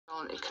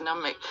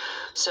economic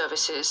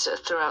services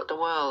throughout the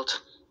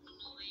world.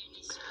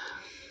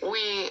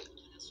 We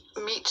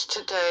meet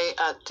today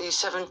at the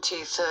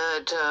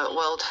 73rd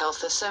World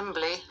Health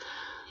Assembly,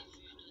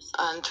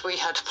 and we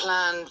had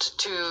planned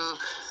to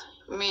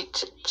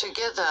meet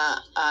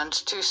together and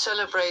to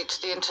celebrate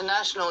the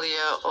International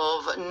Year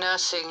of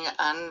Nursing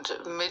and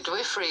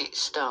Midwifery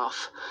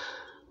staff.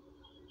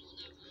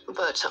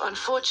 But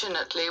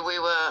unfortunately, we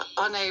were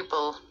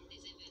unable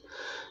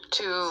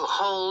to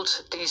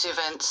hold these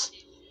events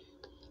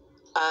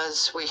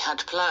as we had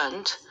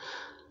planned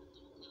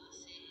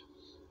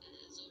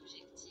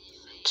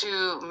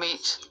to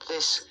meet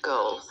this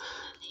goal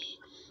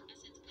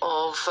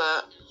of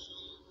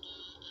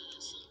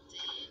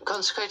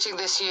consecrating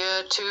this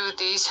year to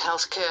these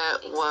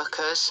healthcare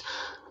workers,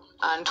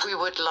 and we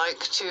would like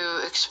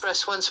to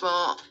express once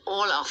more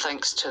all our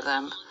thanks to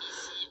them.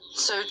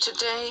 So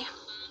today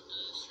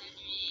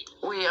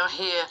we are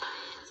here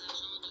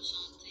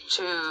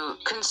to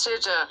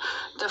consider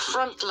the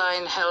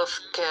frontline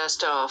healthcare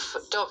staff,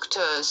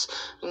 doctors,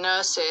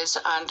 nurses,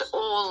 and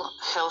all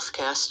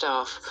healthcare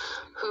staff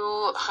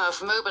who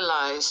have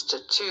mobilized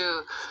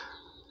to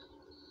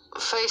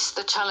face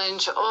the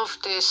challenge of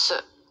this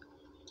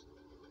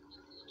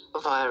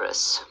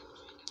virus.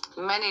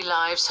 Many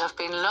lives have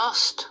been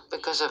lost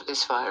because of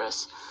this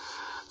virus,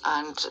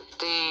 and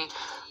the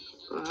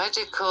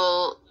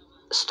medical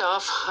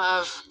staff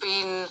have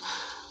been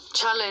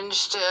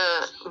challenged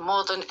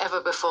more than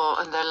ever before,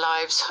 and their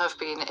lives have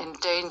been in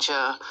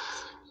danger.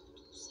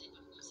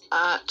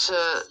 At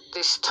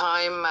this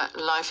time,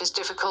 life is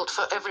difficult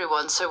for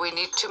everyone, so we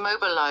need to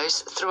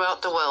mobilize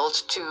throughout the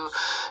world to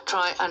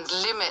try and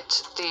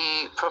limit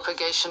the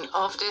propagation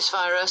of this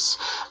virus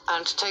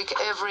and take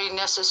every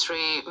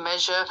necessary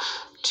measure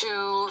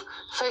to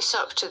face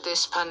up to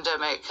this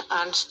pandemic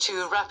and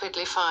to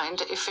rapidly find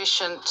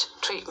efficient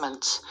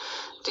treatments.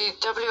 The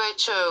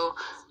WHO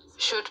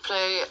should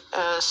play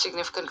a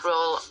significant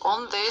role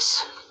on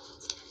this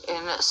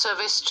in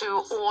service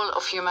to all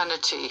of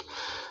humanity.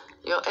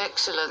 Your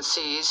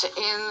Excellencies,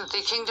 in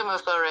the Kingdom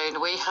of Barain,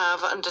 we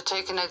have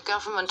undertaken a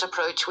government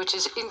approach which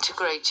is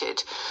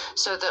integrated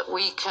so that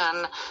we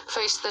can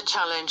face the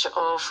challenge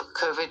of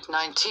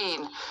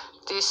COVID-19.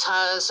 This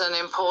has an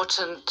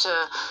important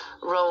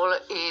role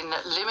in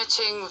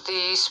limiting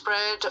the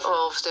spread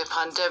of the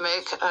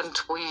pandemic, and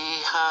we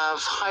have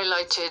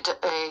highlighted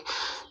a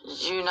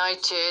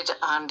united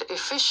and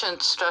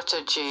efficient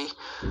strategy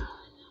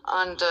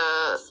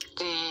under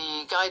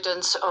the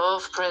guidance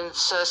of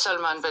Prince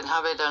Salman bin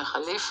Hamad Al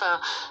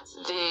Khalifa,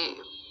 the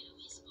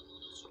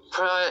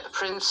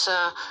Prince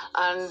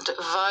and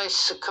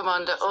Vice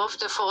Commander of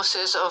the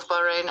Forces of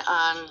Barain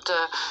and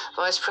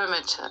Vice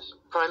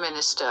Prime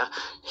Minister.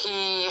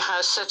 He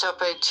has set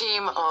up a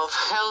team of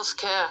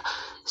healthcare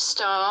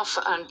staff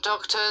and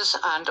doctors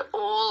and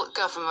all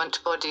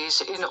government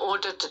bodies in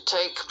order to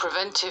take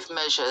preventive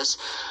measures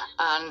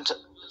and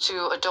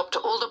to adopt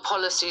all the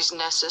policies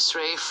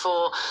necessary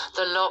for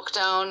the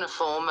lockdown,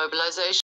 for mobilization